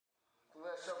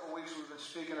several weeks we've been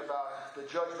speaking about the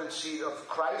judgment seat of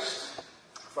Christ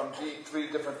from three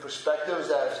different perspectives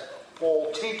as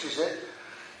Paul teaches it.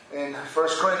 In 1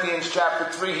 Corinthians chapter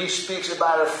 3, he speaks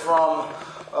about it from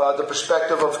the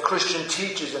perspective of Christian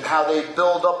teachers and how they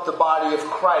build up the body of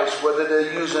Christ, whether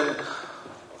they're using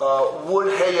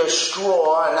wood, hay, or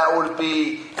straw, and that would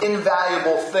be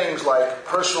invaluable things like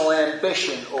personal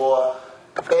ambition or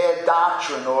bad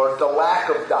doctrine or the lack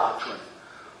of doctrine,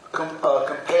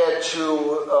 compared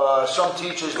to some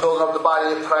teachers building up the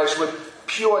body of Christ with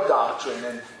pure doctrine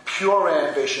and pure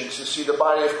ambitions to see the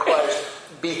body of Christ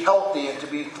be healthy and to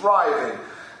be thriving.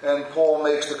 And Paul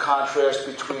makes the contrast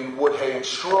between wood, hay, and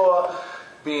straw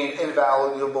being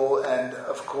invaluable and,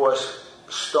 of course,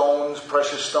 stones,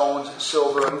 precious stones,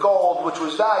 silver and gold, which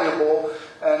was valuable.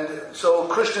 And so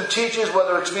Christian teachers,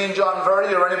 whether it's me and John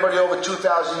Verdi or anybody over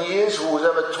 2,000 years who has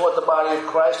ever taught the body of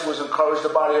Christ, who has encouraged the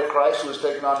body of Christ, who has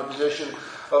taken on the position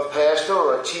of pastor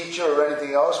or a teacher or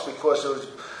anything else because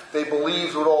they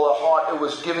believed with all their heart it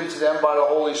was given to them by the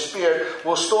Holy Spirit,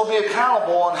 will still be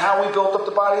accountable on how we built up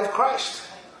the body of Christ.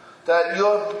 That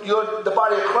you're the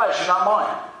body of Christ, you're not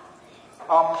mine.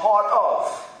 I'm part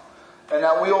of. And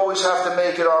that we always have to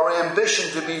make it our ambition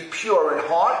to be pure in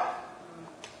heart,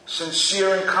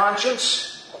 sincere in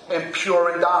conscience, and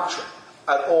pure in doctrine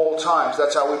at all times.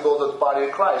 That's how we build up the body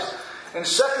of Christ. In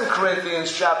 2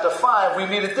 Corinthians chapter 5, we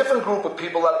meet a different group of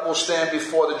people that will stand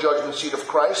before the judgment seat of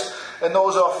Christ, and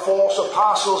those are false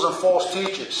apostles and false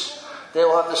teachers. They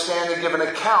will have to stand and give an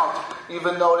account.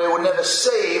 Even though they were never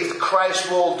saved, Christ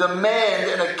will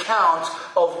demand an account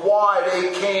of why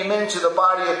they came into the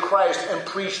body of Christ and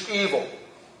preached evil.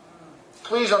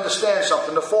 Please understand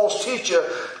something. The false teacher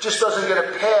just doesn't get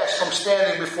a pass from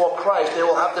standing before Christ. They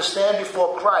will have to stand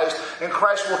before Christ, and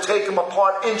Christ will take them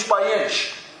apart inch by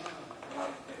inch.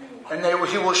 And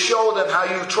he will show them how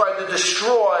you tried to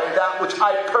destroy that which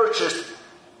I purchased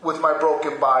with my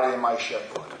broken body and my shed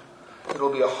blood.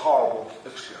 It'll be a horrible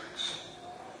experience.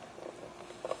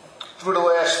 Through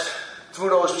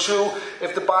those two,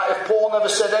 if Paul never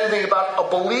said anything about a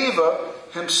believer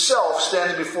himself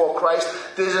standing before Christ,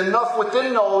 there's enough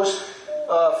within those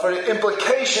for the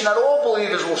implication that all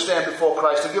believers will stand before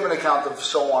Christ to give an account of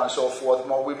so on and so forth. And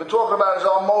what we've been talking about is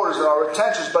our motives and our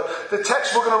intentions, but the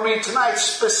text we're going to read tonight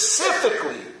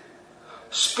specifically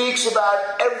speaks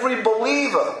about every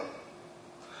believer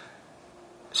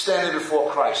standing before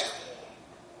Christ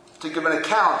to give an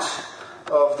account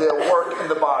of their work in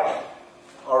the body,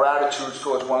 our attitudes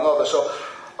towards one another. So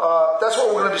that's what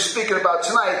we're going to be speaking about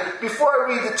tonight. Before I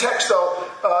read the text, though,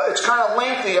 it's kind of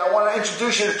lengthy. I want to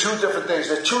introduce you to two different things.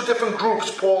 There's two different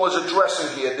groups Paul is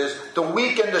addressing here. There's the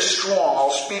weak and the strong. I'll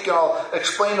speak and I'll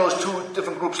explain those two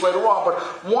different groups later on.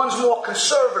 But one's more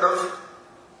conservative,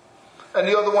 and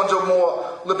the other ones are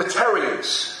more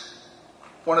libertarians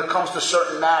when it comes to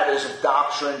certain matters of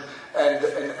doctrine and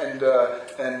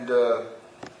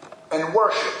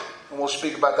worship. And we'll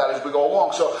speak about that as we go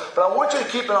along. But I want you to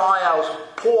keep an eye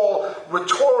out. Paul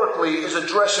rhetorically is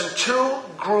addressing two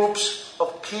groups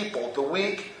of people, the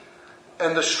weak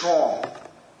and the strong.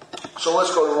 So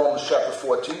let's go to Romans chapter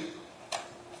 14.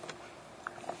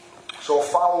 So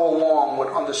follow along with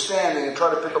understanding and try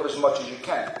to pick up as much as you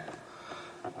can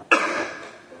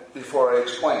before I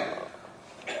explain.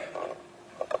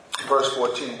 Verse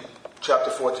 14,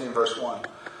 chapter 14, verse 1.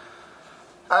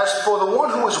 As for the one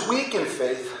who is weak in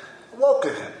faith,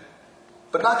 welcome him,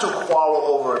 but not to quarrel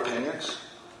over opinions.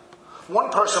 One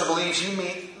person believes he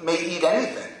may eat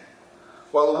anything,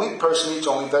 while the weak person eats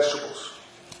only vegetables.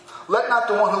 Let not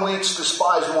the one who eats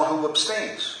despise the one who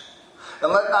abstains,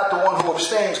 and let not the one who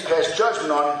abstains pass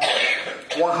judgment on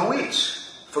one who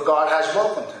eats, for God has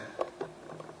welcomed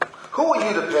him. Who are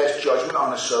you to pass judgment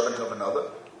on a servant of another?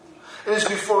 It is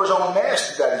before his own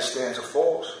master that he stands or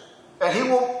falls, and he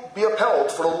will be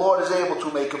upheld, for the Lord is able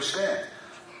to make him stand.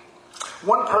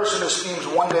 One person esteems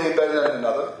one day better than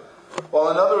another, while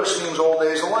another esteems all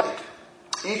days alike.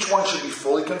 Each one should be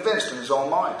fully convinced in his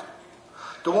own mind.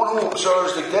 The one who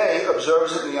observes the day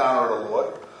observes it in the honor of the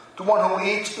Lord. The one who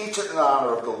eats it in the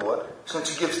honor of the Lord, since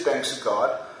he gives thanks to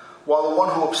God, while the one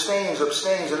who abstains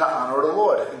in the honor of the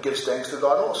Lord, and gives thanks to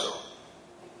God also.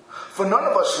 For none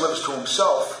of us lives to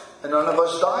himself, and none of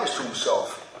us dies to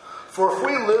himself. For if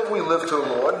we live to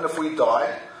the Lord, and if we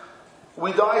die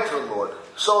to the Lord.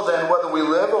 So then, whether we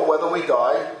live or whether we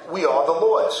die, we are the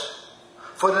Lord's.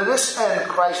 For to this end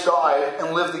Christ died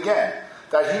and lived again,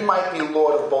 that he might be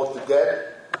Lord of both the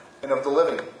dead and of the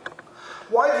living.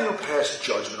 Why do you pass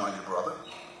judgment on your brother?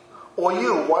 Or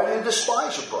you, why do you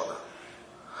despise your brother?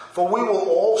 For we will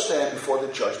all stand before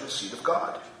the judgment seat of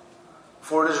God.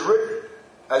 For it is written,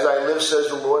 As I live, says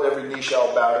the Lord, every knee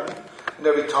shall bow to me, and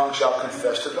every tongue shall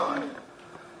confess to God.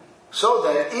 So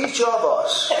then, each of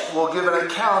us will give an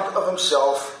account of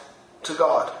himself to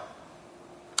God.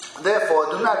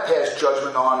 Therefore, do not pass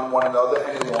judgment on one another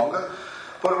any longer,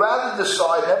 but rather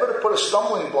decide never to put a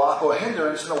stumbling block or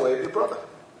hindrance in the way of your brother.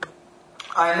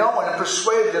 I know and am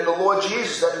persuaded in the Lord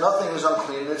Jesus that nothing is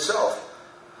unclean in itself,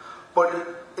 but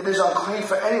it is unclean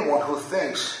for anyone who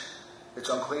thinks it's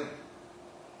unclean.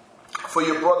 For if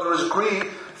your brother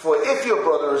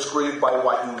is grieved by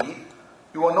what you eat,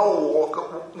 you are no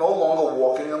longer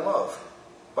walking in love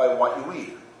by what you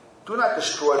eat. Do not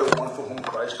destroy the one for whom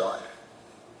Christ died.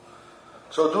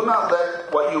 So do not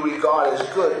let what you regard as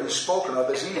good be spoken of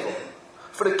as evil.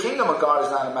 For the kingdom of God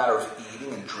is not a matter of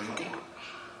eating and drinking,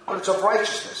 but it's of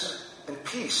righteousness and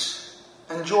peace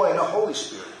and joy in the Holy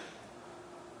Spirit.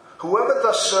 Whoever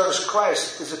thus serves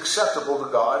Christ is acceptable to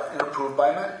God and approved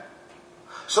by men.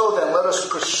 So then, let us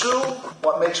pursue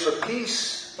what makes for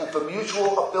peace and for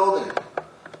mutual upbuilding.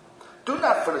 Do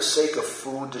not for the sake of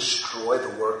food destroy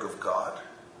the work of God.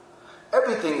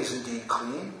 Everything is indeed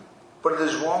clean, but it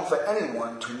is wrong for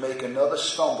anyone to make another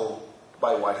stumble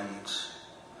by what he eats.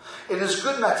 It is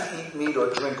good not to eat meat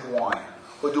or drink wine,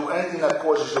 or do anything that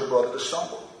causes your brother to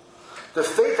stumble. The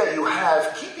faith that you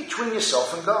have, keep between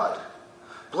yourself and God.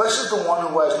 Blessed is the one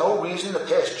who has no reason to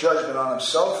pass judgment on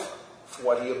himself for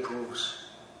what he approves.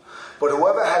 But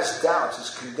whoever has doubts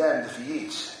is condemned if he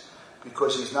eats,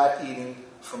 because he's not eating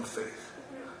from faith.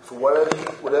 For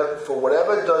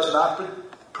whatever does not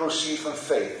proceed from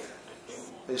faith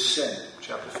is sin.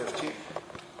 Chapter 15.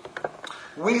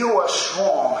 We who are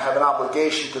strong have an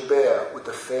obligation to bear with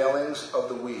the failings of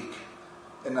the weak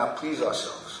and not please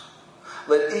ourselves.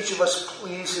 Let each of us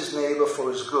please his neighbor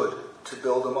for his good, to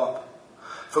build him up.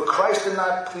 For Christ did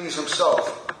not please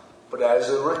himself, but as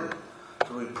it is written,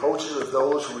 the reproaches of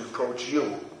those who reproach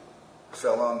you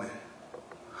fell on me.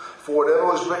 For whatever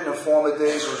was written in former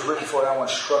days was written for our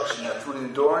instruction, that through the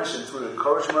endurance and through the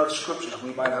encouragement of the Scriptures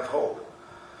we might have hope.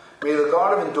 May the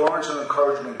God of endurance and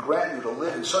encouragement grant you to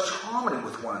live in such harmony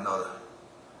with one another,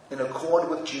 in accord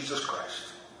with Jesus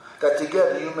Christ, that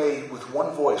together you may with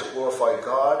one voice glorify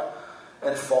God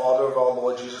and Father of our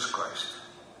Lord Jesus Christ.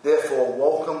 Therefore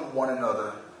welcome one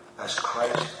another as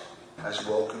Christ has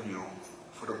welcomed you,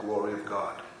 for the glory of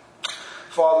God.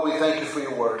 Father, we thank you for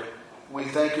your word. We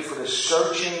thank you for the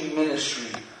searching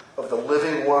ministry of the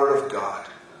living word of God.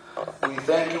 We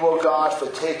thank you, O God, for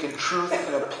taking truth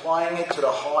and applying it to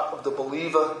the heart of the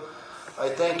believer. I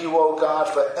thank you, O God,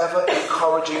 for ever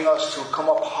encouraging us to come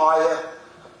up higher,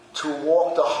 to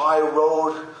walk the high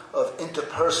road of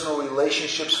interpersonal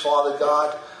relationships, Father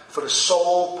God, for the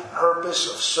sole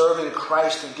purpose of serving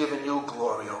Christ and giving you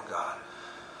glory, O God.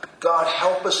 God,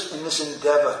 help us in this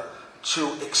endeavor to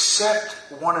accept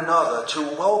one another, to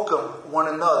welcome one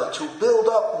another, to build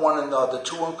up one another,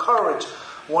 to encourage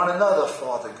one another,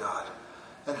 Father God.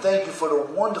 And thank you for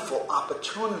the wonderful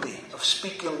opportunity of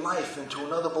speaking life into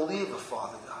another believer,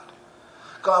 Father God.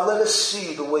 God, let us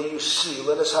see the way you see.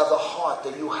 Let us have the heart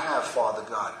that you have, Father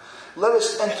God. Let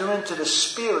us enter into the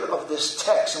spirit of this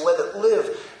text and let it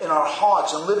live in our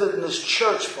hearts and live in this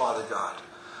church, Father God.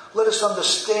 Let us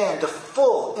understand the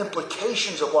full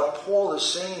implications of what Paul is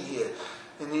saying here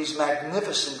in these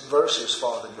magnificent verses,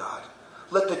 Father God.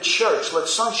 Let the church, let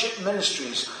Sonship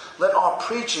Ministries, let our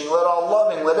preaching, let our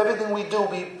loving, let everything we do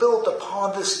be built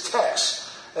upon this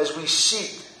text as we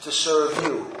seek to serve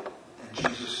you. In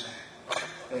Jesus'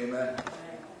 name, amen.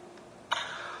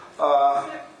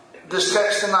 This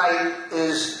text tonight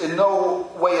is in no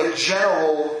way a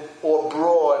general or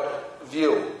broad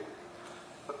view.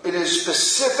 It is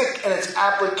specific in its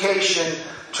application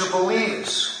to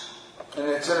believers, and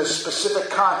it's in a specific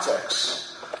context.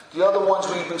 The other ones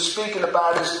we've been speaking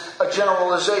about is a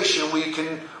generalization. We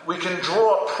can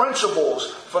draw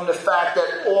principles from the fact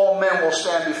that all men will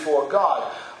stand before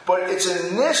God. But it's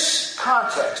in this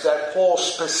context that Paul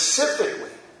specifically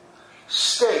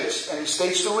states, and he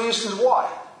states the reasons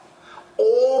why,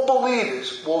 all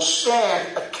believers will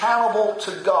stand accountable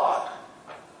to God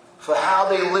for how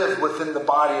they live within the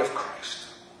body of Christ.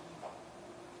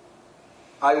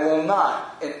 I will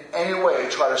not in any way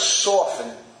try to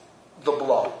soften the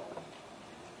blow.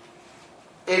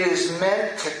 It is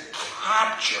meant to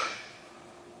capture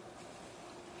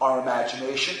our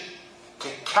imagination, to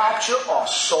capture our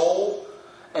soul,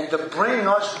 and to bring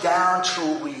us down to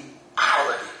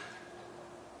reality.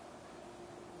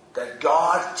 That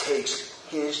God takes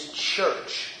his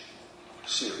church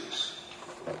serious.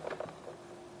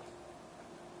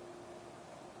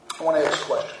 I want to ask a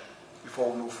question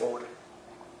before we move forward.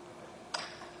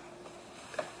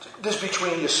 This is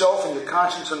between yourself and your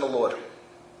conscience and the Lord.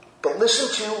 But listen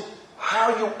to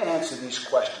how you answer these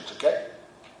questions, okay?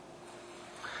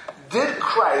 Did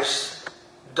Christ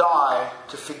die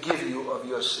to forgive you of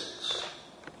your sins?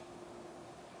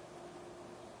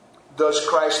 Does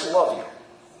Christ love you?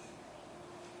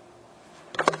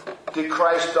 Did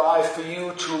Christ die for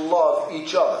you to love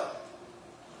each other?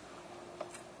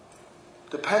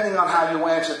 Depending on how you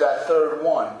answer that third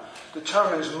one,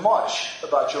 determines much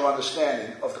about your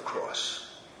understanding of the cross.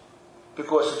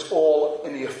 Because it's all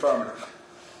in the affirmative.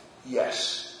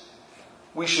 Yes.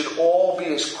 We should all be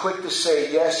as quick to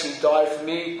say, yes, he died for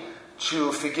me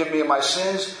to forgive me of my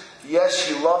sins. Yes,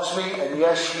 he loves me. And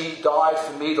yes, he died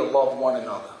for me to love one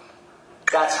another.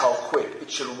 That's how quick it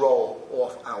should roll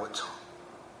off our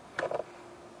tongue.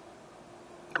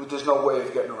 But there's no way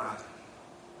of getting around it.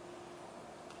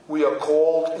 We are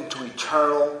called into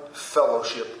eternal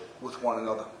fellowship with one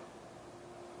another.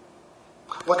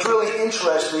 What's really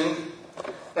interesting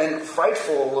and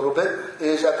frightful a little bit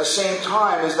is at the same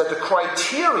time is that the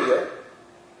criteria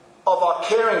of our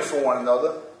caring for one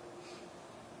another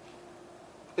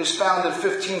is found in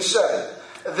 15:7.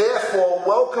 Therefore,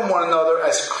 welcome one another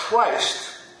as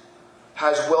Christ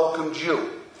has welcomed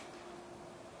you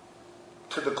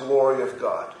to the glory of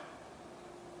God.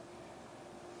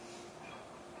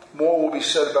 More will be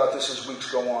said about this as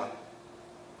weeks go on.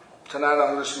 Tonight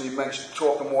I'm going to be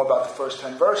talking more about the first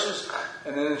 10 verses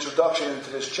and an introduction into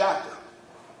this chapter.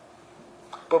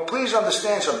 But please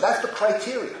understand something. That's the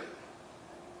criteria.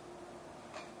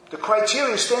 The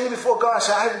criteria is standing before God and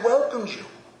saying, I have welcomed you.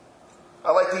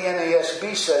 I like the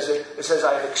NASB says it. It says,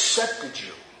 I have accepted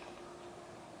you.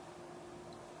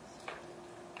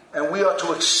 And we are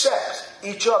to accept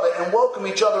each other and welcome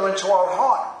each other into our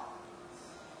heart.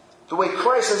 The way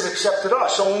Christ has accepted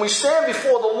us. So when we stand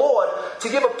before the Lord to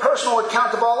give a personal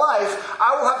account of our life,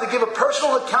 I will have to give a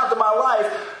personal account of my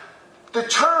life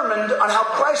determined on how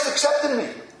Christ accepted me.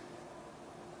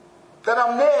 That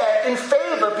I'm there in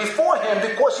favor before Him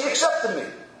because He accepted me.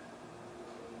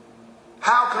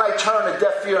 How can I turn a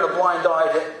deaf ear and a blind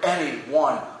eye to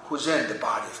anyone who's in the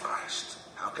body of Christ?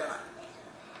 How can I?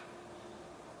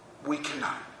 We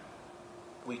cannot.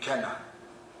 We cannot.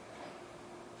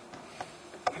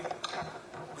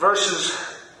 Verses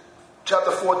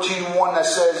chapter 14, 1 that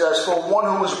says, as for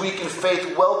one who is weak in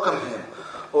faith, welcome him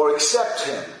or accept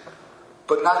him,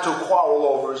 but not to quarrel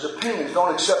over his opinions.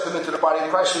 Don't accept him into the body of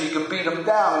Christ so you can beat him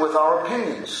down with our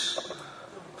opinions.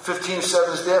 15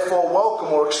 says, therefore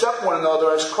welcome or accept one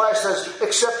another as Christ has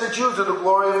accepted you to the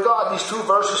glory of God. These two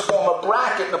verses form a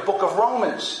bracket in the book of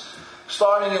Romans.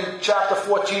 Starting in chapter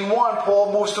 14, 1,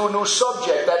 Paul moves to a new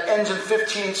subject that ends in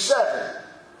 15, 7.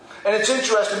 And it's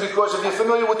interesting because if you're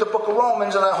familiar with the book of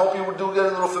Romans, and I hope you do get a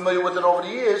little familiar with it over the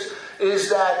years, is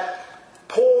that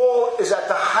Paul is at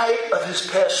the height of his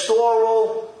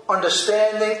pastoral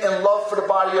understanding and love for the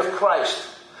body of Christ.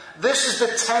 This is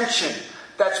the tension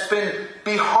that's been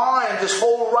behind this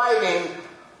whole writing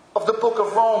of the book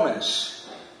of Romans,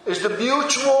 is the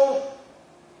mutual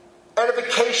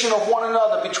edification of one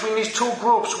another between these two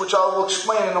groups, which I will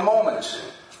explain in a moment.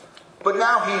 But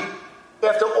now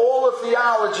after all the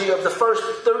theology of the first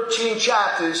 13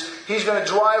 chapters, he's going to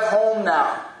drive home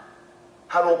now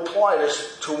how to apply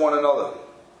this to one another.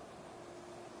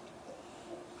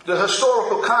 The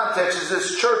historical context is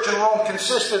this church in Rome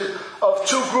consisted of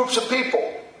two groups of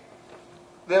people.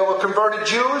 There were converted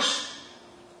Jews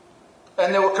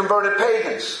and there were converted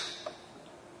pagans.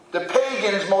 The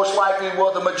pagans most likely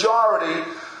were the majority.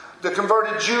 The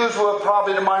converted Jews were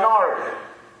probably the minority.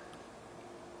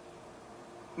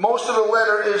 Most of the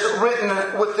letter is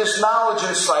written with this knowledge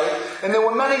in sight, and there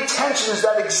were many tensions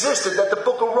that existed that the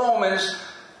book of Romans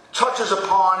touches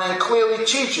upon and clearly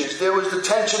teaches. There was the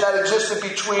tension that existed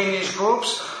between these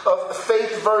groups of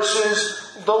faith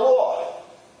versus the law,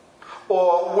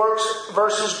 or works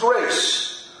versus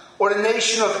grace, or the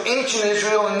nation of ancient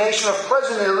Israel and the nation of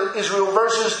present Israel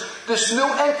versus this new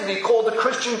entity called the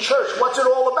Christian church. What's it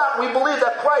all about? We believe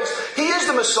that Christ, He is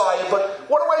the Messiah, but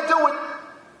what do I do with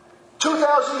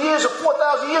 2,000 years or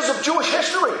 4,000 years of Jewish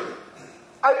history?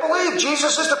 I believe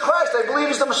Jesus is the Christ. I believe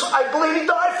He's the Messiah. I believe He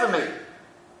died for me.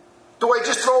 Do I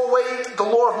just throw away the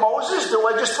law of Moses? Do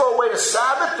I just throw away the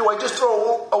Sabbath? Do I just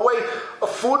throw away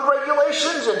food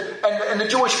regulations and the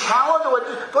Jewish calendar?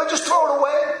 Do I just throw it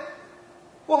away?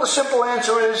 Well, the simple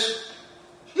answer is,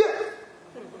 yeah.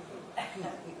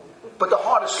 But the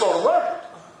heart is slow to learn.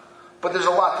 But there's a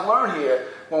lot to learn here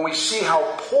when we see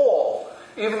how Paul,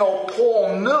 even though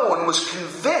Paul knew and was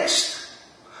convinced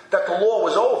that the law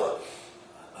was over,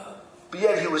 but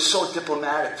yet he was so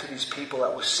diplomatic to these people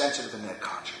that was sensitive in their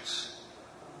conscience.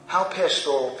 How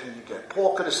pastoral can you get?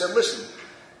 Paul could have said, listen,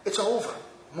 it's over.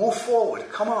 Move forward.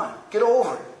 Come on. Get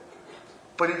over it.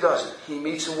 But he doesn't. He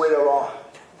meets them where they are.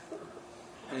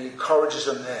 And he encourages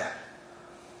them there.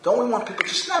 Don't we want people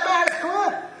to snap at it? Come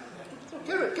on.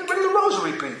 Get rid of the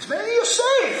rosary beads, man. You're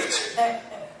saved.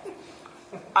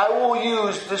 I will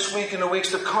use this week and the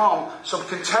weeks to come some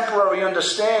contemporary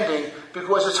understanding,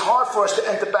 because it's hard for us to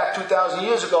enter back 2,000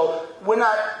 years ago. We're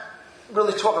not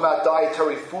really talking about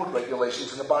dietary food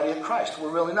regulations in the body of Christ.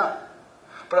 We're really not.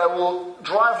 But I will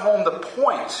drive home the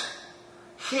point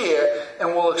here,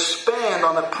 and we'll expand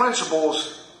on the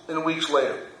principles in weeks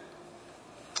later.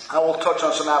 I will touch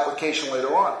on some application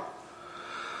later on.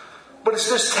 But it's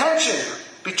this tension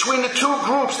between the two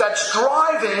groups that's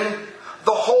driving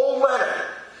the whole letter.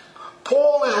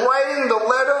 Paul is writing the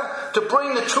letter to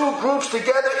bring the two groups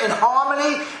together in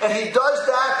harmony, and he does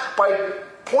that by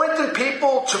pointing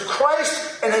people to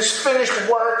Christ and his finished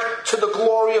work to the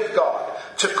glory of God.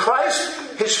 To Christ,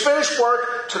 his finished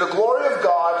work to the glory of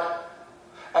God,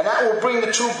 and that will bring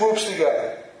the two groups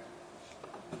together.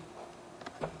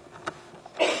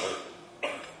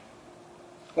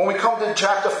 When we come to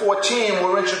chapter 14,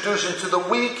 we're introduced into the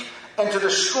weak and to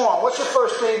the strong. What's the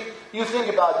first thing you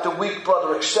think about the weak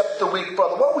brother? Accept the weak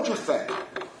brother. What would you think?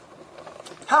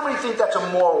 How many think that's a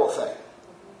moral thing?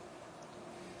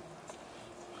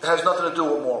 It has nothing to do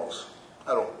with morals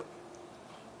at all.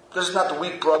 This is not the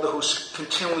weak brother who's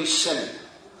continually sinning.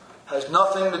 It has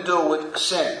nothing to do with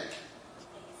sin.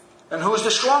 And who's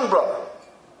the strong brother?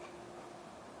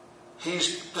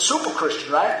 He's the super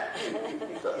Christian, right?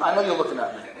 I know you're looking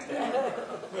at me.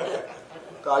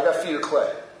 I got feet of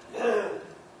clay.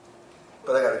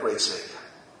 But I got a great Savior.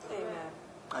 Amen.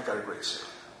 I got a great Savior.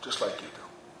 Just like you do.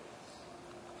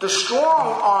 The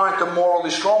strong aren't the morally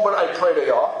strong, but I pray they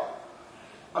are.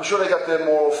 I'm sure they got their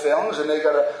moral failings, and they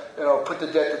got to, put the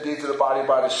debt to deed to the body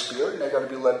by the Spirit, and they got to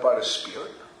be led by the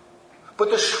Spirit. But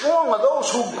the strong are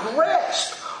those who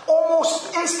grasp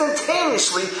almost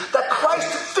instantaneously that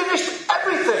Christ finished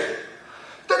everything.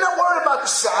 They're not worried about the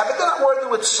Sabbath. They're not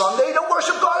worried with Sunday. They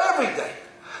worship God every day.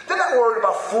 They're not worried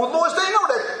about food laws. They know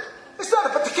that it's not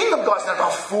about the kingdom of God's not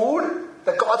about food.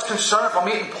 That God's concerned if I'm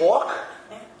eating pork.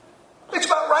 It's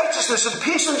about righteousness and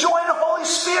peace and joy in the Holy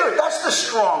Spirit. That's the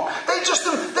strong. They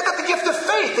got the gift of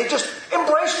faith. They just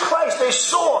embraced Christ. They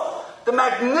saw the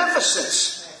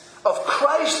magnificence of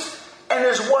Christ and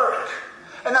his work.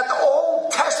 And that the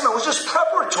Old Testament was just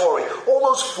preparatory. All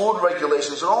those food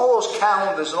regulations and all those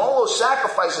calendars and all those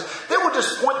sacrifices, they were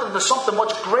just pointing to something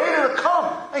much greater to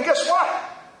come. And guess what?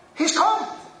 He's come.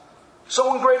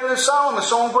 Someone greater than Solomon,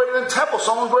 someone greater than Temple,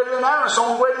 someone greater than Aaron,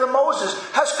 someone greater than Moses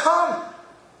has come.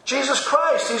 Jesus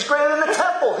Christ, he's greater than the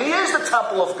temple. He is the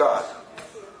temple of God.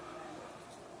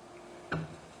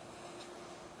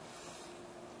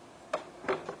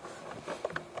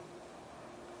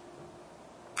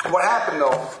 What happened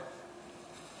though?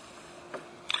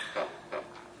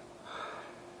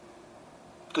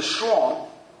 The strong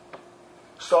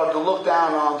started to look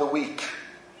down on the weak.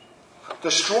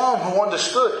 The strong who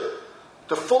understood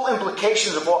the full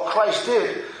implications of what Christ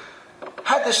did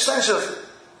had this sense of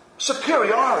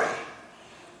superiority.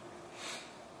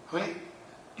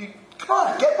 Come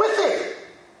on, get with it.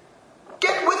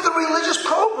 Get with the religious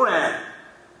program.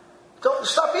 Don't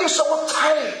stop being so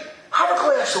uptight. Have a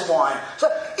glass of wine.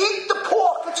 Eat the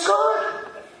pork. It's good.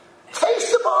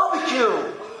 Taste the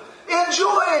barbecue.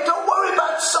 Enjoy it. Don't worry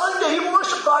about Sunday. You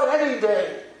worship God any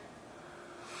day.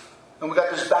 And we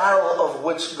got this battle of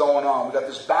wits going on. We got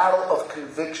this battle of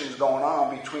convictions going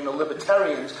on between the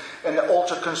libertarians and the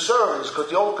ultra-conservatives, because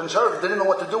the ultra-conservatives didn't know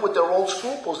what to do with their old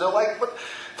scruples. They're like, but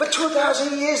for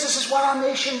 2,000 years, this is what our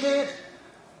nation did.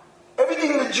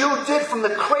 Everything the Jew did from the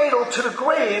cradle to the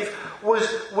grave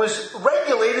was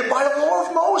regulated by the law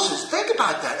of Moses. Think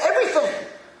about that. Everything.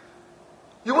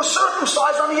 You were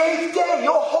circumcised on the 8th day.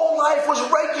 Your whole life was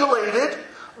regulated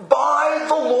by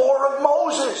the law of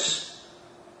Moses.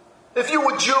 If you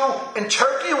were Jew in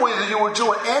Turkey, whether you were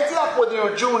Jew in Antioch, whether you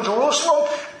were Jew in Jerusalem,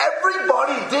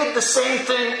 everybody did the same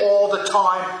thing all the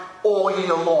time, all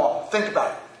year long. Think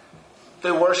about it.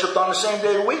 They worshipped on the same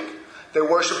day of the week. They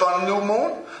worshipped on a new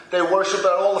moon. They worshipped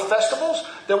at all the festivals.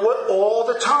 They were all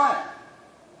the time.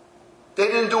 They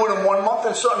didn't do it in one month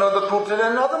and another group did it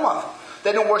in another month.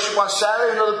 They didn't worship on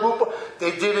Saturday, another group.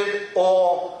 They did it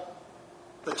all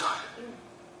the time.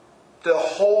 Their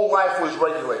whole life was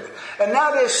regulated. And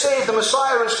now they're saved, the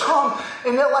Messiah has come,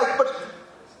 and they're like, but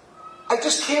I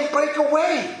just can't break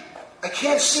away. I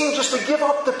can't seem just to give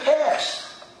up the past.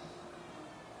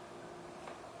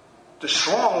 The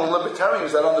strong, the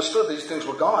libertarians that understood these things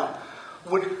were gone,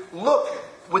 would look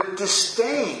with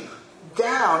disdain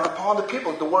down upon the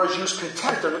people. The word is used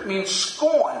contempt, and it means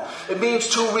scorn. It means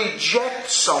to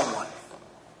reject someone.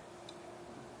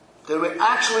 They were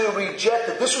actually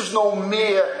rejected. This was no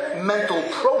mere mental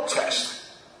protest.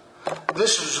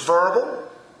 This was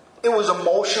verbal. It was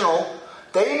emotional.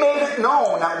 They made it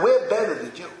known that we're better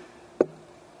than you.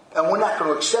 And we're not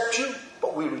going to accept you,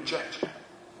 but we reject you.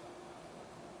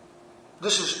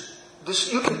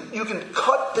 You can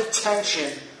cut the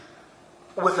tension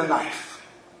with a knife.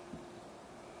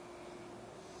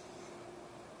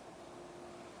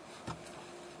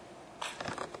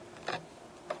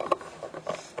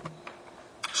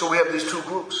 So we have these two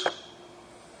groups.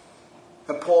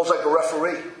 And Paul's like a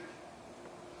referee.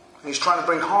 And he's trying to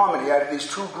bring harmony out of these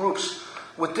two groups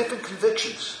with different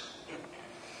convictions.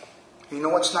 You know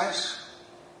what's nice?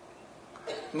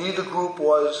 Neither group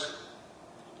was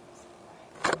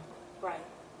right.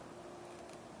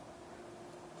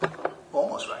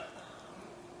 Almost right.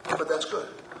 But that's good.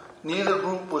 Neither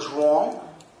group was wrong.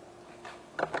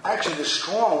 Actually, the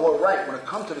strong were right. When it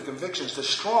comes to the convictions, the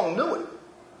strong knew it.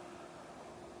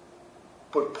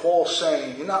 But Paul's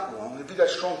saying, you're not wrong. If you got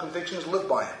strong convictions, live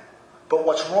by it. But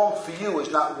what's wrong for you is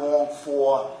not wrong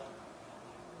for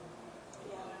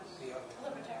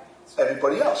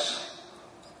everybody else.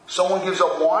 Someone gives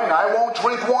up wine, I won't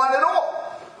drink wine at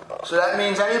all. So that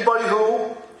means anybody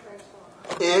who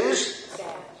is,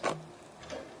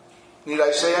 need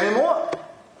I say any more?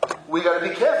 We got to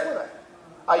be careful of that.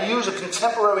 I use a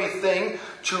contemporary thing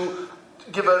to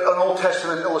give an Old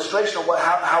Testament illustration of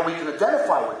how we can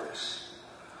identify with this.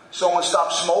 Someone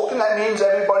stops smoking, that means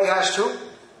everybody has to.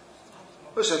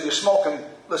 Listen, if you're smoking,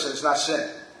 listen, it's not sin.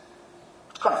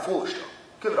 It's kind of foolish though.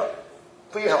 Give it up.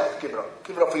 For your health, give it up.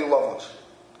 Give it up for your loved ones.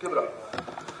 Give it up.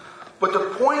 But the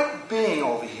point being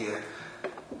over here,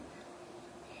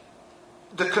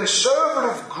 the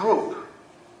conservative group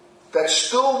that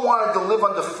still wanted to live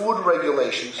under food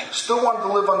regulations, still wanted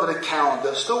to live under the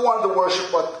calendar, still wanted to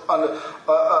worship on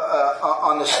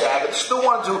the Sabbath, still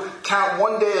wanted to count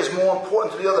one day as more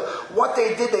important to the other. What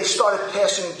they did, they started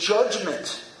passing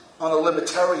judgment on the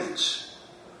libertarians.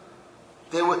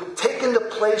 They were taking the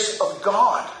place of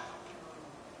God.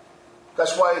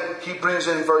 That's why he brings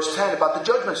in verse 10 about the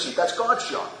judgment seat. That's God's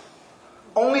job.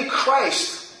 Only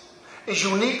Christ is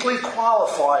uniquely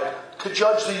qualified to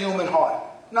judge the human heart.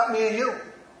 Not me or you.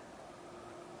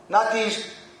 Not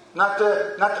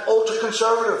the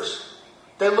ultra-conservatives.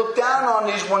 They look down on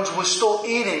these ones who are still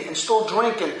eating and still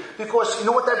drinking because you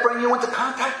know what that brings you into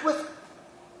contact with?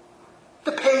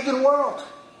 The pagan world.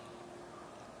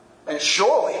 And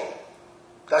surely,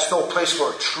 that's no place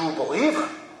for a true believer.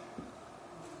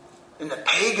 In the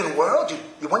pagan world,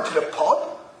 you went to the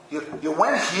pub, you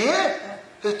went here,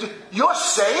 you're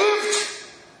saved?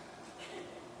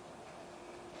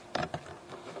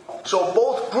 So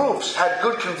both groups had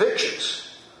good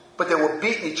convictions, but they were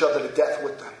beating each other to death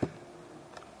with them.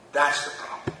 That's the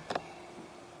problem.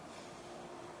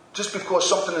 Just because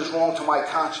something is wrong to my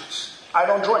conscience. I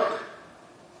don't drink.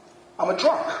 I'm a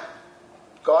drunk.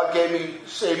 God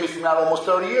saved me from that almost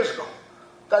 30 years ago.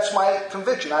 That's my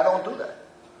conviction. I don't do that.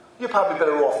 You're probably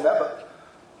better off never.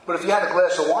 But if you had a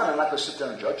glass of wine, I'm not going to sit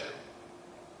there and judge you.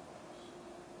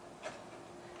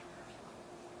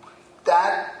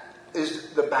 That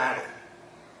is the battle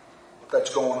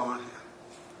that's going on here.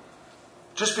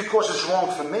 Just because it's wrong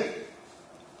for me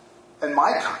and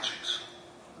my conscience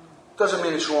doesn't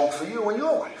mean it's wrong for you and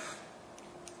your wife.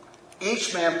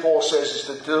 Each man, Paul says, is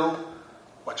to do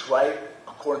what's right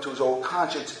according to his own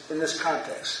conscience in this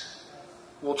context.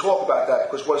 We'll talk about that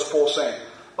because what is Paul saying?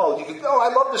 I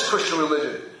love this Christian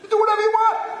religion. You do whatever you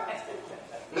want.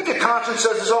 If your conscience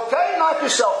says it's okay, knock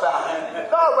yourself out.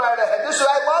 Go right ahead.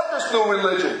 I love this new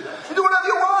religion. You do whatever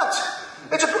you want.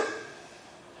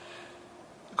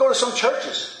 Go to some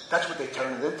churches. That's what they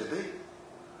turn it into be.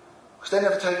 Because they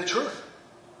never tell you the truth.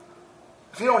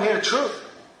 If you don't hear the truth,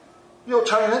 you'll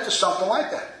turn it into something like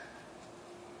that.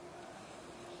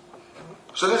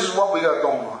 So this is what we got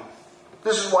going on.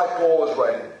 This is why Paul is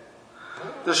writing.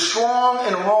 The strong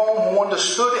in Rome who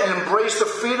understood and embraced the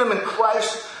freedom in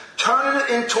Christ turning it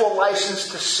into a license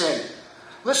to sin.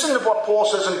 Listen to what Paul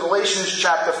says in Galatians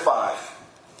chapter 5.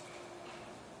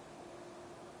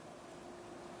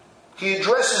 He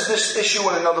addresses this issue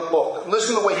in another book.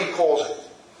 Listen to the way he calls it.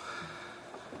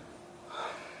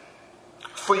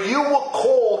 For you were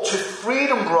called to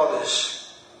freedom,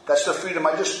 brothers. That's the freedom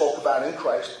I just spoke about in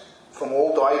Christ. From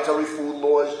all dietary food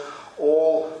laws,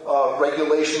 all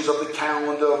regulations of the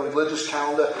calendar, religious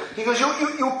calendar. He goes,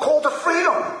 you're called to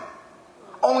freedom.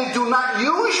 Only do not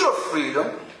use your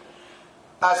freedom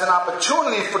as an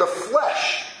opportunity for the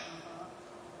flesh,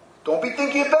 Don't be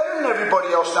thinking you're better than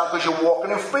everybody else now because you're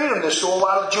walking in freedom. There's still a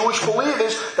lot of Jewish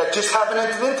believers that just haven't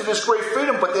entered into this great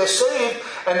freedom, but they're saved,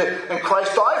 and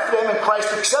Christ died for them, and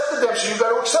Christ accepted them, so you've got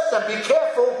to accept them. Be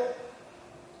careful.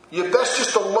 You're best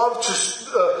just to love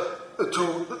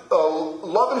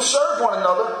love and serve one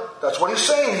another. That's what he's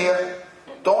saying here.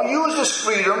 Don't use this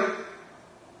freedom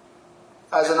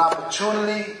as an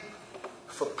opportunity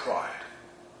for pride.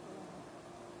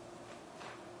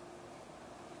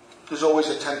 There's always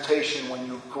a temptation when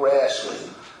you grasp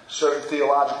certain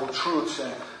theological truths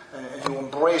and you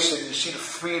embrace it and you see the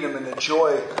freedom and the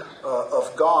joy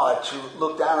of God to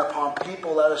look down upon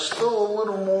people that are still a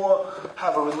little more,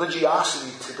 have a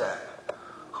religiosity to them,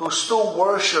 who still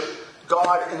worship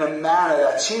God in a manner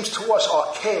that seems to us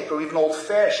archaic or even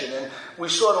old-fashioned. And we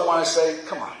sort of want to say,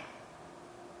 come on,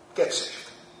 get saved.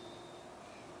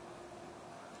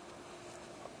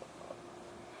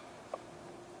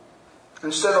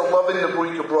 Instead of loving the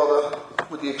weaker brother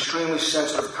with the extremely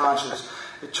sensitive conscience,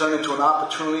 it turned into an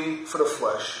opportunity for the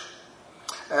flesh,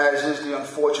 as is the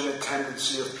unfortunate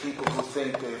tendency of people who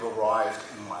think they've arrived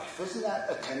in life. Isn't that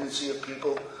a tendency of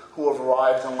people who have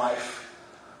arrived in life?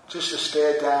 Just to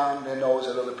stare down their nose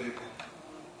at other people.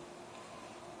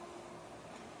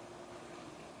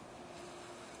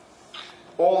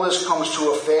 All this comes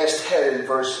to a fast head in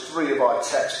verse 3 of our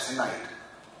text tonight.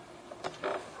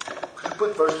 Could you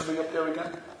put verse 3 up there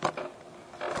again?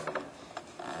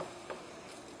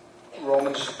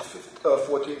 Romans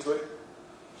 14:3.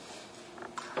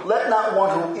 Let not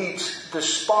one who eats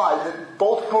despise.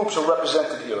 Both groups are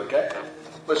represented here, okay?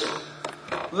 Listen.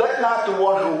 Let not the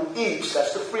one who eats,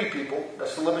 that's the free people,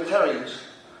 that's the libertarians,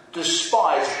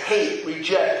 despise, hate,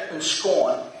 reject, and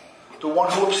scorn the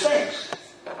one who abstains.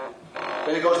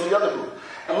 Then he goes to the other group.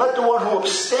 And let the one who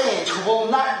abstains, who will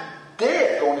not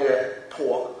dare go near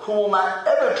pork, who will not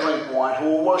ever drink wine, who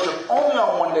will worship only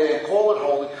on one day and call it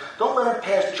holy, don't let him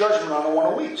pass judgment on the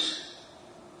one who eats.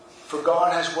 For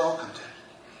God has welcomed him.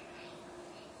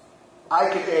 I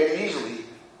could add easily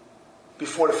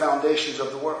before the foundations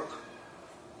of the world.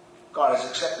 God has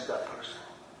accepted that person.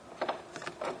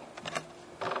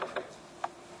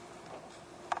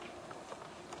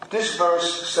 This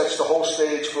verse sets the whole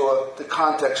stage for the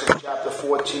context of chapter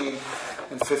 14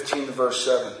 and 15 to verse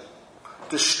 7.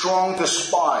 The strong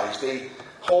despise, they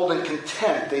hold in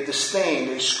contempt, they disdain,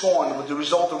 they scorn, with the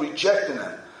result of rejecting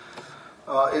them.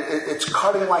 It's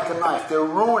cutting like a knife. They're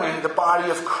ruining the body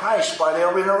of Christ by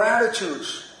their inner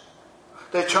attitudes.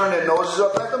 They turn their noses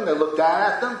up at them, they look down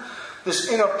at them.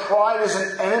 This inner pride is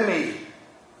an enemy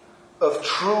of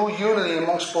true unity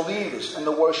amongst believers and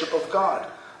the worship of God.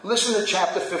 Listen to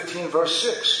chapter 15, verse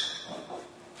 6.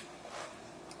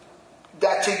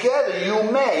 That together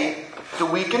you may, the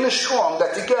weak and the strong,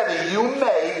 that together you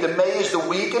may, the may is the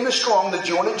weak and the strong, the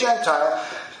Jew and the Gentile,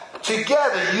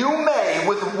 together you may,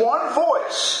 with one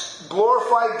voice,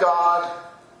 glorify God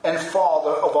and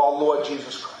Father of our Lord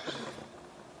Jesus Christ.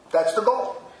 That's the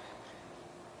goal.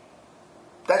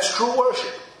 That's true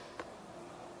worship.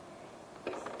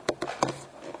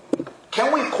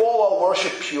 Can we call our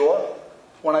worship pure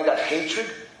when I got hatred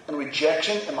and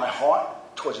rejection in my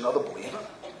heart towards another believer?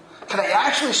 Can I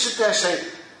actually sit there and say,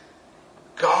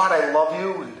 God, I love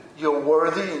you, and you're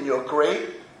worthy, and you're great,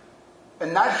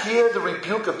 and not hear the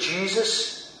rebuke of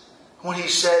Jesus when he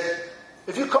said,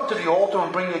 if you come to the altar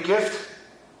and bring your gift,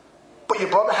 but your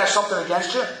brother has something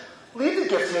against you, leave the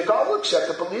gift here. God will accept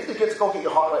it, but leave the gift, go get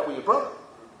your heart right with your brother.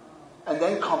 And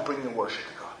then come bring your worship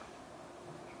to God.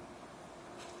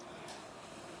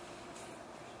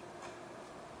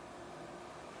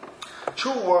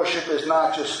 True worship is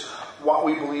not just what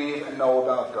we believe and know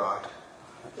about God.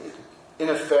 It, in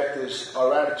effect, is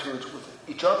our attitudes with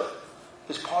each other.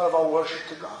 It's part of our worship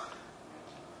to God.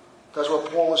 That's what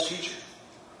Paul was teaching.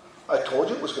 I told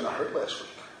you it was going to hurt last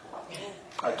week.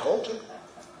 I told you.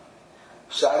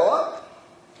 Saddle up.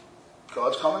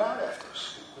 God's coming out after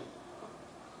us.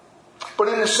 But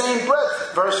in the same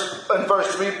breath, in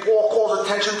verse 3, Paul calls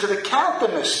attention to the counter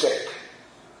mistake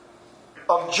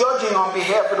of judging on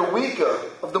behalf of the weaker,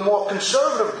 of the more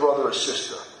conservative brother or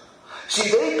sister. See,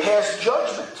 they pass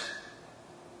judgment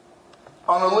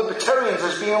on the libertarians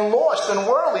as being lost and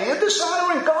worldly. You're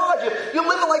dishonoring God. You're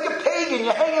living like a pagan.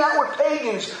 You're hanging out with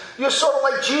pagans. You're sort of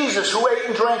like Jesus, who ate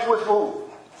and drank with who?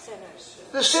 Sinners.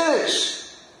 The sinners.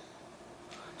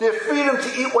 Their freedom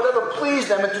to eat whatever pleased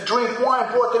them and to drink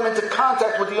wine brought them into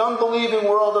contact with the unbelieving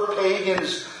world of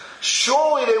pagans.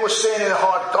 Surely they were saying in their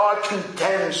heart, God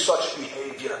condemns such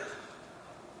behavior.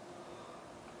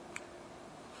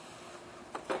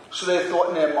 So they thought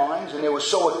in their minds, and they were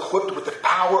so equipped with the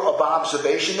power of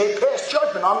observation, they passed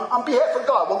judgment on behalf of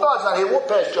God. Well, God's not here, we'll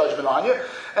pass judgment on you.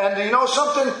 And you know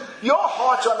something? Your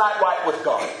hearts are not right with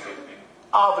God.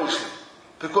 Obviously.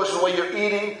 Because of the way you're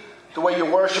eating, the way you're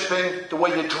worshiping, the way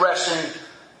you're dressing,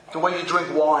 the way you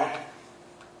drink wine.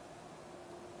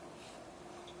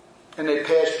 And they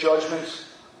passed judgments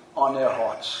on their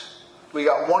hearts. We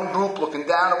got one group looking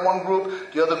down at one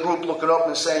group, the other group looking up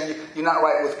and saying, you're not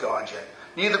right with God yet.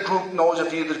 Neither group knows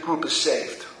if either group is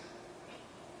saved.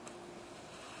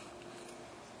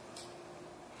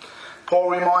 Paul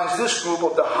reminds this group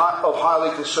of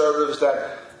highly conservatives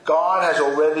that God has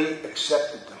already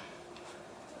accepted them.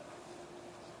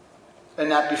 And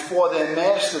that before their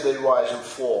master they rise and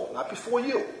fall. Not before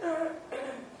you,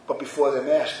 but before their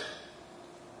master.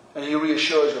 And he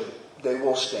reassures them they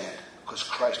will stand because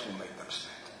Christ will make them stand.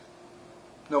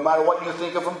 No matter what you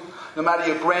think of them, no matter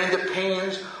your grand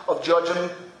opinions of judging them,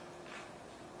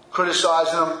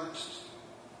 criticizing them,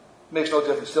 makes no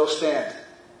difference. They'll stand.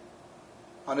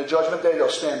 On the judgment day, they'll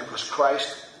stand because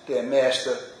Christ, their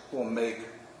master, will make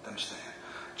them stand.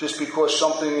 Just because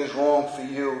something is wrong for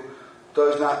you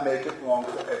does not make it wrong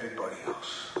for everybody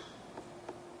else.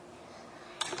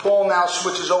 Paul now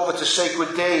switches over to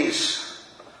sacred days.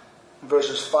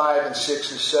 Verses 5 and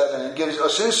 6 and 7, and gives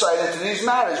us insight into these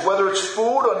matters. Whether it's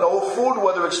food or no food,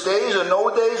 whether it's days or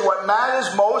no days, what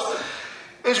matters most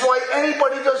is why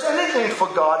anybody does anything for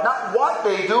God. Not what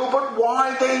they do, but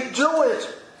why they do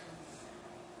it.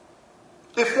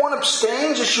 If one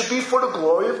abstains, it should be for the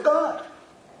glory of God.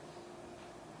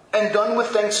 And done with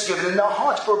thanksgiving in their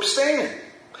hearts for abstaining.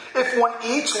 If one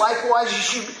eats, likewise,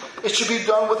 it should be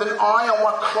done with an eye on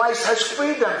what Christ has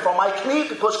freed them from. I can eat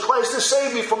because Christ has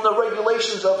saved me from the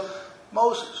regulations of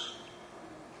Moses.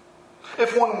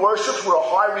 If one worships with a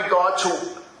high regard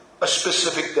to a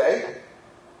specific day,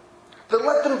 then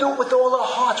let them do it with all their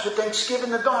hearts, with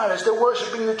thanksgiving to God, as they're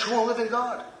worshiping the true and living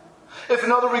God. If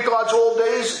another regards all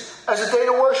days as a day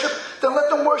to worship, then let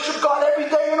them worship God every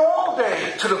day and all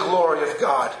day to the glory of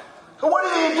God. So what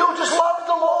do you do? Just love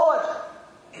the Lord.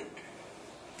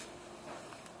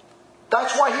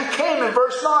 That's why he came in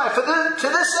verse 9. To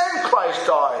this end Christ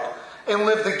died and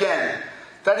lived again,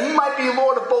 that he might be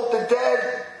Lord of both the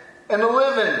dead and the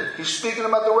living. He's speaking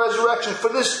about the resurrection. For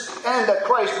this end that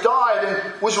Christ died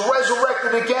and was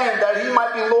resurrected again, that he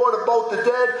might be Lord of both the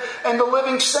dead and the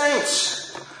living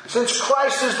saints. Since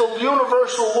Christ is the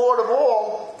universal Lord of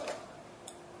all,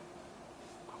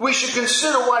 we should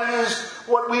consider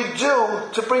what we do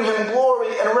to bring him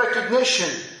glory and recognition,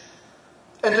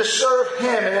 and to serve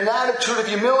him in an attitude of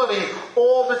humility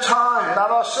all the time,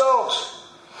 not ourselves,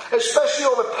 especially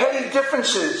over petty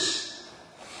differences.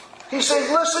 He's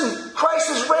saying, listen,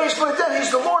 Christ is raised from the dead. He's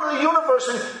the Lord of the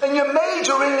universe, and you're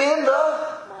majoring in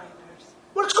the...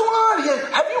 What's going on here?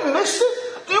 Have you missed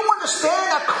it? Do you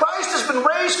understand that Christ has been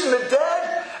raised from the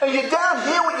dead, and you're down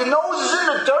here with your noses in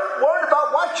the dirt, worried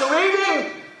about what you're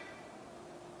eating?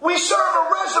 We serve a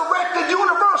resurrected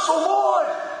universal Lord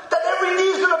that every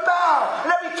knee is going to bow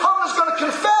and every tongue is going to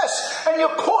confess, and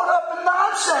you're caught up in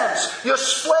nonsense. You're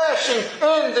splashing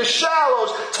in the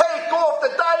shallows. Take off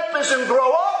the diapers and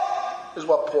grow up, is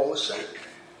what Paul is saying.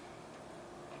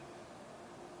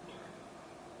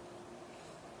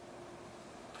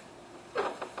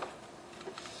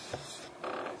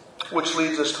 Which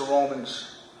leads us to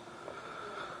Romans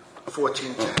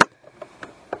 14:10.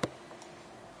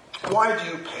 Why do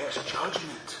you pass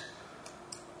judgment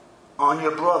on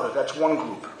your brother? That's one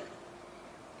group.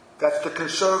 That's the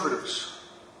conservatives.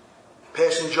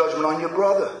 Passing judgment on your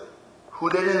brother, who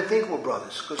they didn't think were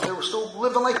brothers, because they were still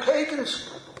living like pagans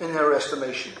in their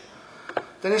estimation.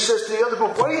 Then he says to the other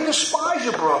group, why do you despise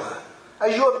your brother?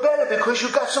 As you are better because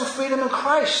you've got some freedom in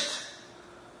Christ.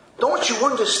 Don't you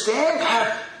understand?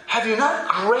 Have you not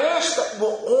grasped that we're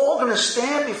all going to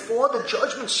stand before the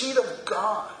judgment seat of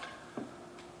God?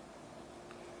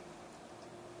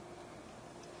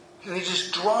 And he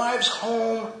just drives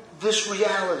home this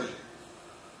reality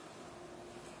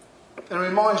and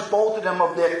reminds both of them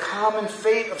of their common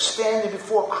fate of standing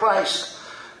before Christ,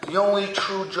 the only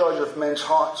true judge of men's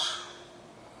hearts.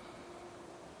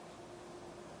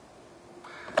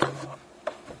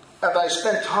 As I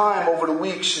spent time over the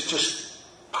weeks just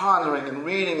pondering and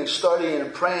reading and studying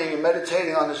and praying and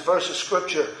meditating on this verse of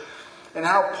Scripture and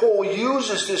how Paul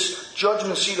uses this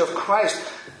judgment seat of Christ,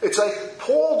 it's like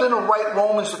Paul didn't write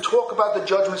Romans to talk about the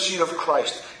judgment seat of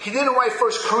Christ. He didn't write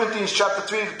 1 Corinthians chapter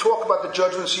 3 to talk about the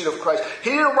judgment seat of Christ. He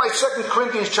didn't write 2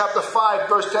 Corinthians chapter 5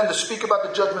 verse 10 to speak about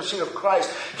the judgment seat of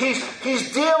Christ.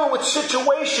 He's dealing with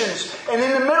situations, and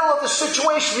in the middle of the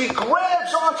situation he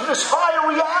grabs onto this higher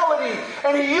reality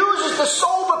and he uses the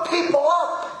sober people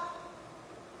up.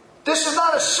 This is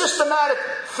not a systematic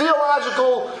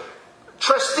theological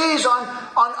trustees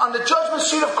on the judgment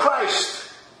seat of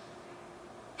Christ.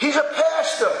 He's a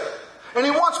pastor. And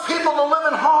he wants people to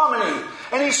live in harmony.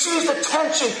 And he sees the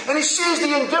tension. And he sees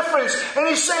the indifference. And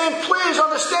he's saying, please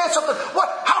understand something. What?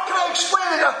 How can I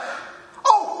explain it?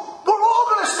 We're all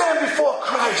going to stand before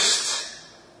Christ.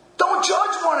 Don't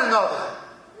judge one another.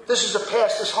 This is the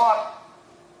pastor's heart.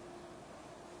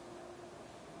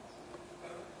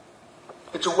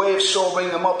 It's a way of sobering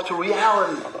them up to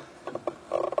reality.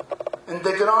 And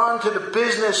they get on to the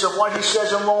business of what he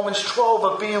says in Romans 12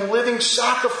 of being living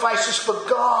sacrifices for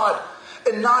God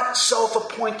and not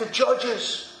self-appointed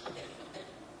judges.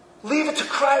 Leave it to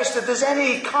Christ. If there's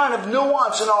any kind of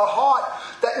nuance in our heart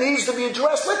that needs to be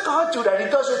addressed, let God do that. He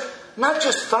does it not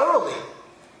just thoroughly,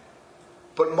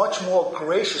 but much more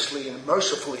graciously and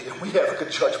mercifully than we ever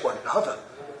could judge one another.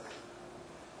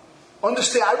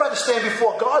 Understand, I'd rather stand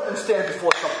before God than stand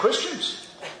before some Christians.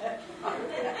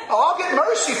 I'll get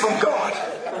mercy from God.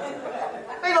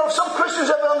 If some Christians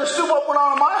ever understood what went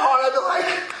on in my heart, I'd be like,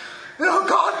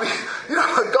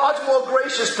 God's more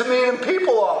gracious to me than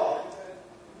people are.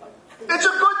 It's a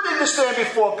good thing to stand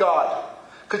before God.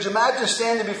 Could you imagine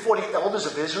standing before the elders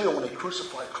of Israel when they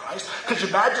crucified Christ? Could you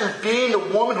imagine being the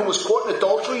woman who was caught in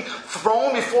adultery,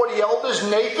 thrown before the elders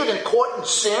naked and caught in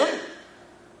sin?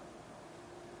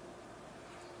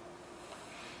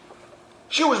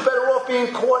 She was better off being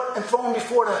caught and thrown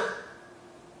before the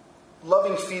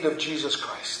loving feet of Jesus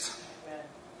Christ.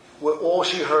 Where all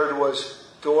she heard was,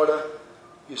 daughter,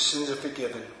 your sins are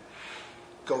forgiven.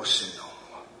 Go sin no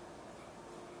more.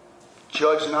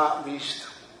 Judge not, lest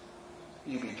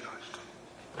you be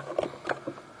judged.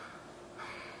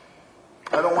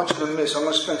 I don't want you to miss, I'm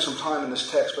going to spend some time in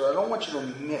this text, but I don't want you to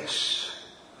miss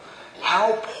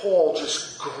how Paul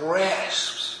just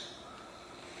grasps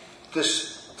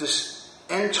this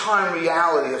end time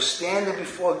reality of standing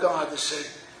before God to say,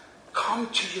 come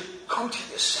to your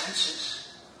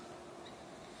senses.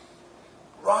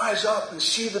 Rise up and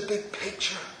see the big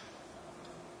picture.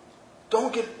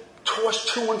 Don't get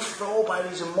tossed to and fro by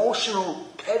these emotional,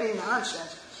 petty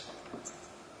nonsenses.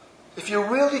 If you're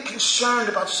really concerned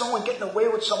about someone getting away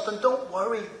with something, don't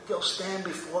worry. They'll stand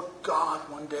before God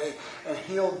one day and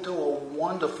He'll do a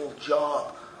wonderful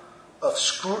job of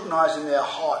scrutinizing their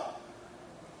heart.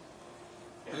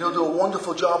 And He'll do a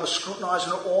wonderful job of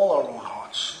scrutinizing all our own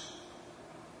hearts.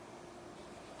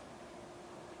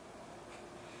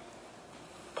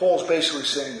 Paul's basically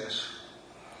saying this.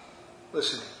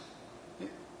 Listen,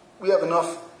 we have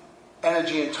enough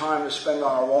energy and time to spend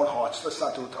on our own hearts. Let's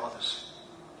not do it to others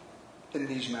in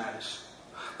these matters.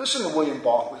 Listen to William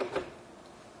Barclay.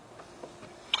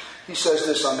 He says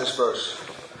this on this verse.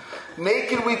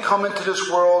 Naked we come into this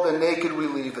world and naked we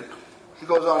leave it. He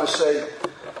goes on to say,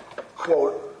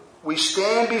 quote, we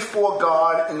stand before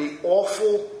God in the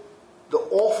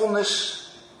awfulness.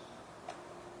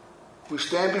 We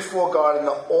stand before God in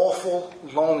the awful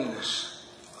loneliness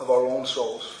of our own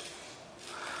souls.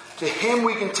 To Him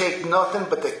we can take nothing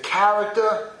but the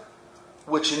character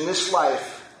which in this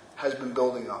life has been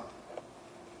building up.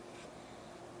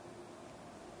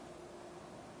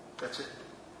 That's it.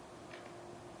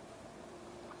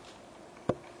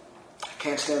 I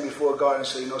can't stand before God and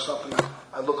say, you know something,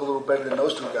 I look a little better than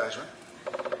those two guys, right?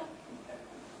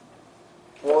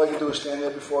 All I can do is stand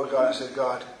there before God and say,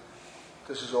 God,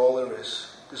 this is all there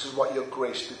is. This is what your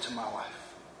grace did to my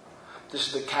life. This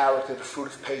is the character, the fruit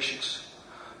of patience,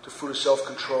 the fruit of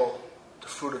self-control, the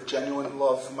fruit of genuine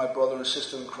love for my brother and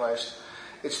sister in Christ.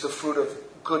 It's the fruit of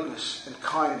goodness and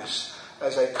kindness.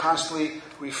 As I constantly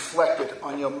reflected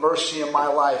on your mercy in my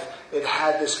life, it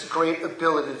had this great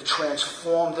ability to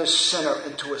transform this sinner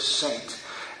into a saint.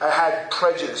 I had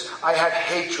prejudice, I had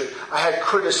hatred, I had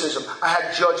criticism, I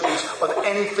had judgments of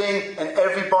anything and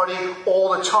everybody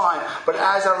all the time. But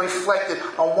as I reflected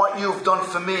on what you've done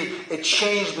for me, it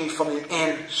changed me from the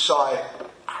inside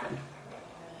out.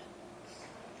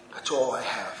 That's all I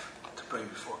have to bring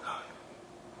before God.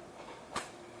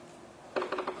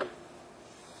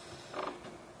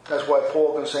 That's why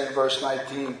Paul can say in verse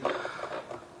 19,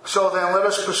 so then let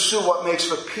us pursue what makes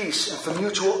for peace and for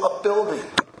mutual upbuilding.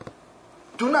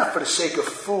 Do not for the sake of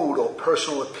food or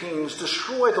personal opinions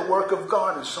destroy the work of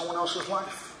God in someone else's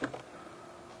life.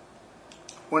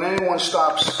 When anyone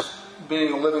stops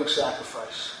being a living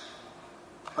sacrifice,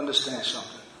 understand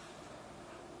something.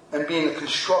 And being a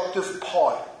constructive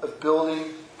part of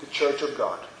building the church of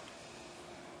God.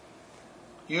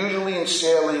 Usually and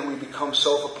sadly we become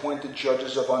self-appointed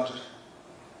judges of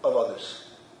others.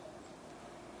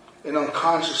 And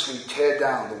unconsciously tear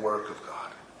down the work of God.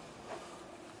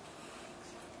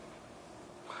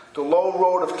 The low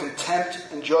road of contempt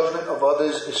and judgment of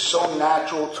others is so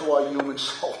natural to our human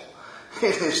soul.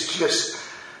 It is just,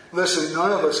 listen,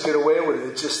 none of us get away with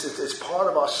it. It's part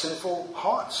of our sinful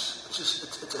hearts.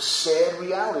 It's a sad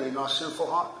reality in our sinful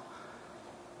heart.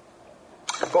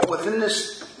 But within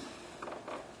this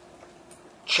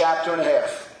chapter and a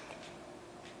half,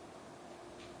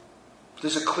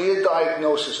 there's a clear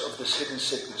diagnosis of this hidden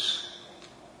sickness.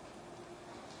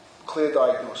 Clear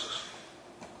diagnosis.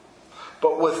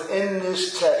 But within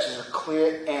this text is a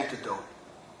clear antidote.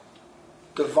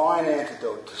 Divine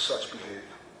antidote to such behavior.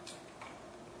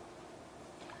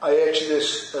 I ask you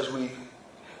this as we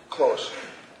close.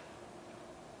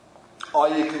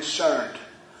 Are you concerned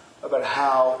about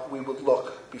how we would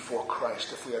look before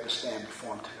Christ if we had to stand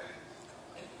before Him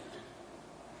today?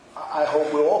 I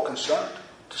hope we're all concerned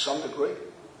to some degree.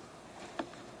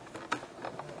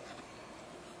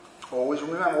 Always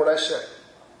remember what I said.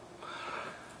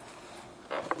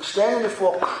 Standing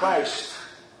before Christ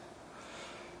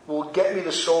will get me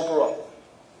to sober up.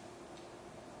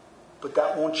 But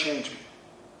that won't change me.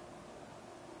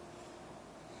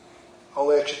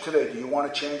 I'll ask you today, do you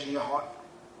want to change in your heart?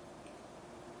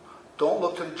 Don't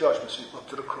look to the judgment seat, look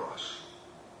to the cross.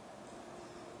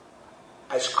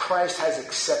 As Christ has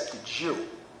accepted you,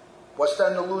 what's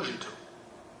that an allusion to?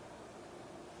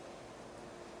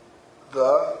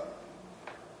 The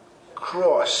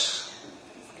cross.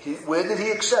 Where did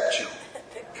He accept you?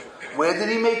 Where did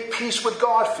He make peace with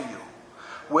God for you?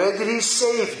 Where did He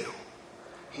save you?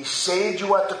 He saved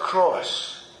you at the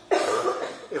cross.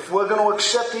 If we're going to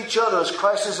accept each other as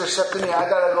Christ is accepting me, I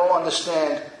got to go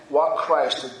understand what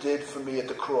Christ did for me at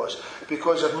the cross.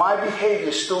 Because if my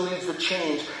behavior still needs to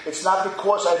change, it's not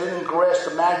because I didn't grasp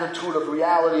the magnitude of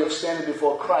reality of standing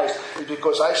before Christ. It's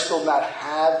because I still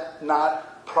have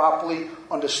not properly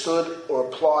understood or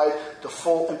applied the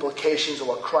full implications of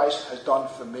what Christ has done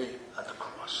for me at the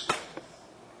cross.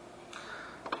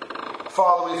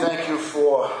 Father, we thank You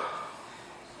for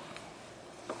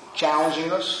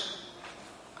challenging us.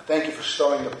 Thank You for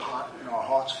stirring the pot in our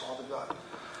hearts, Father God.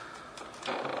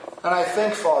 And I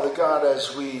think, Father God,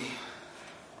 as we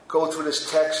go through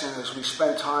this text and as we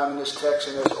spend time in this text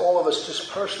and as all of us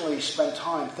just personally spend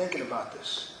time thinking about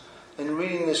this and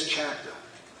reading this chapter,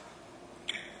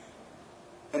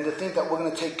 and to think that we're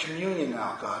going to take communion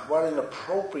now, God. What an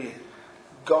appropriate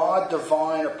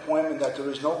God-divine appointment that there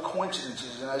is no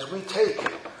coincidences. And as we take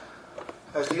it,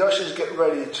 as the ushers get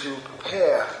ready to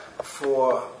prepare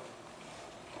for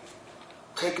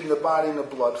taking the body and the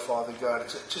blood, Father God,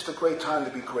 it's just a great time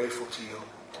to be grateful to You.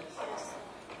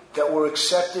 That we're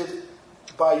accepted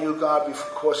by You, God,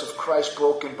 because of Christ's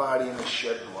broken body and His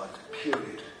shed blood.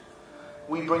 Period.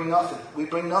 We bring nothing. We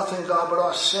bring nothing, God, but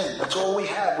our sin. That's all we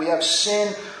have. We have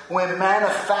sin. We're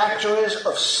manufacturers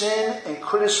of sin and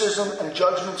criticism and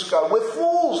judgments, God. We're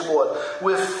fools, Lord.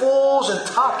 We're fools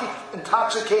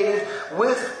intoxicated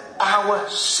with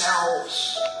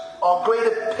ourselves. Our great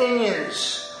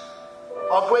opinions.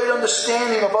 Our great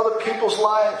understanding of other people's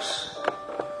lives.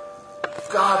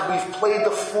 God, we've played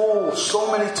the fool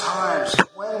so many times.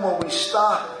 When will we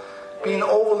stop being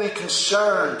overly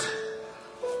concerned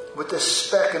with the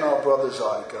speck in our brother's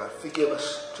eye, God? Forgive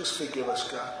us. Just forgive us,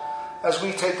 God. As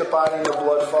we take the body and the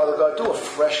blood, Father God, do a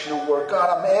fresh new work.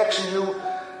 God, I'm asking You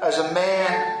as a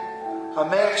man,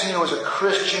 I'm asking You as a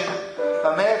Christian,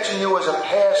 I'm asking You as a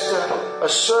pastor, a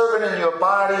servant in Your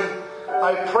body.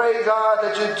 I pray, God,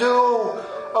 that You do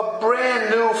a brand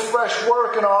new, fresh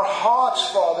work in our hearts,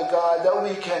 Father God, that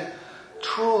we can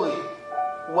truly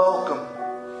welcome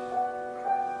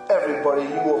everybody You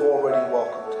have already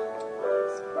welcomed.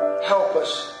 Help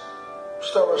us,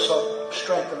 stir us up,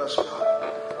 strengthen us,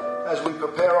 God, as we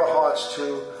prepare our hearts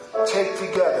to take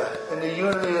together in the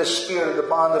unity of the Spirit and the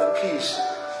bond of peace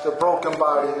the broken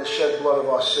body and the shed blood of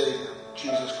our Savior,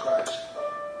 Jesus Christ.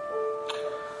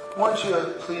 Once you're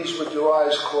pleased with your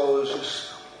eyes closed,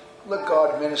 just let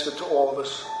God minister to all of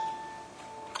us.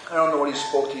 I don't know what He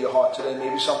spoke to your heart today.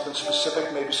 Maybe something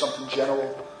specific, maybe something general.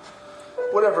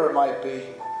 Whatever it might be.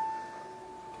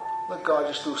 Let God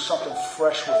just do something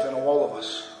fresh within all of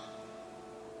us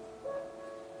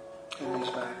in these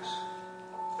matters.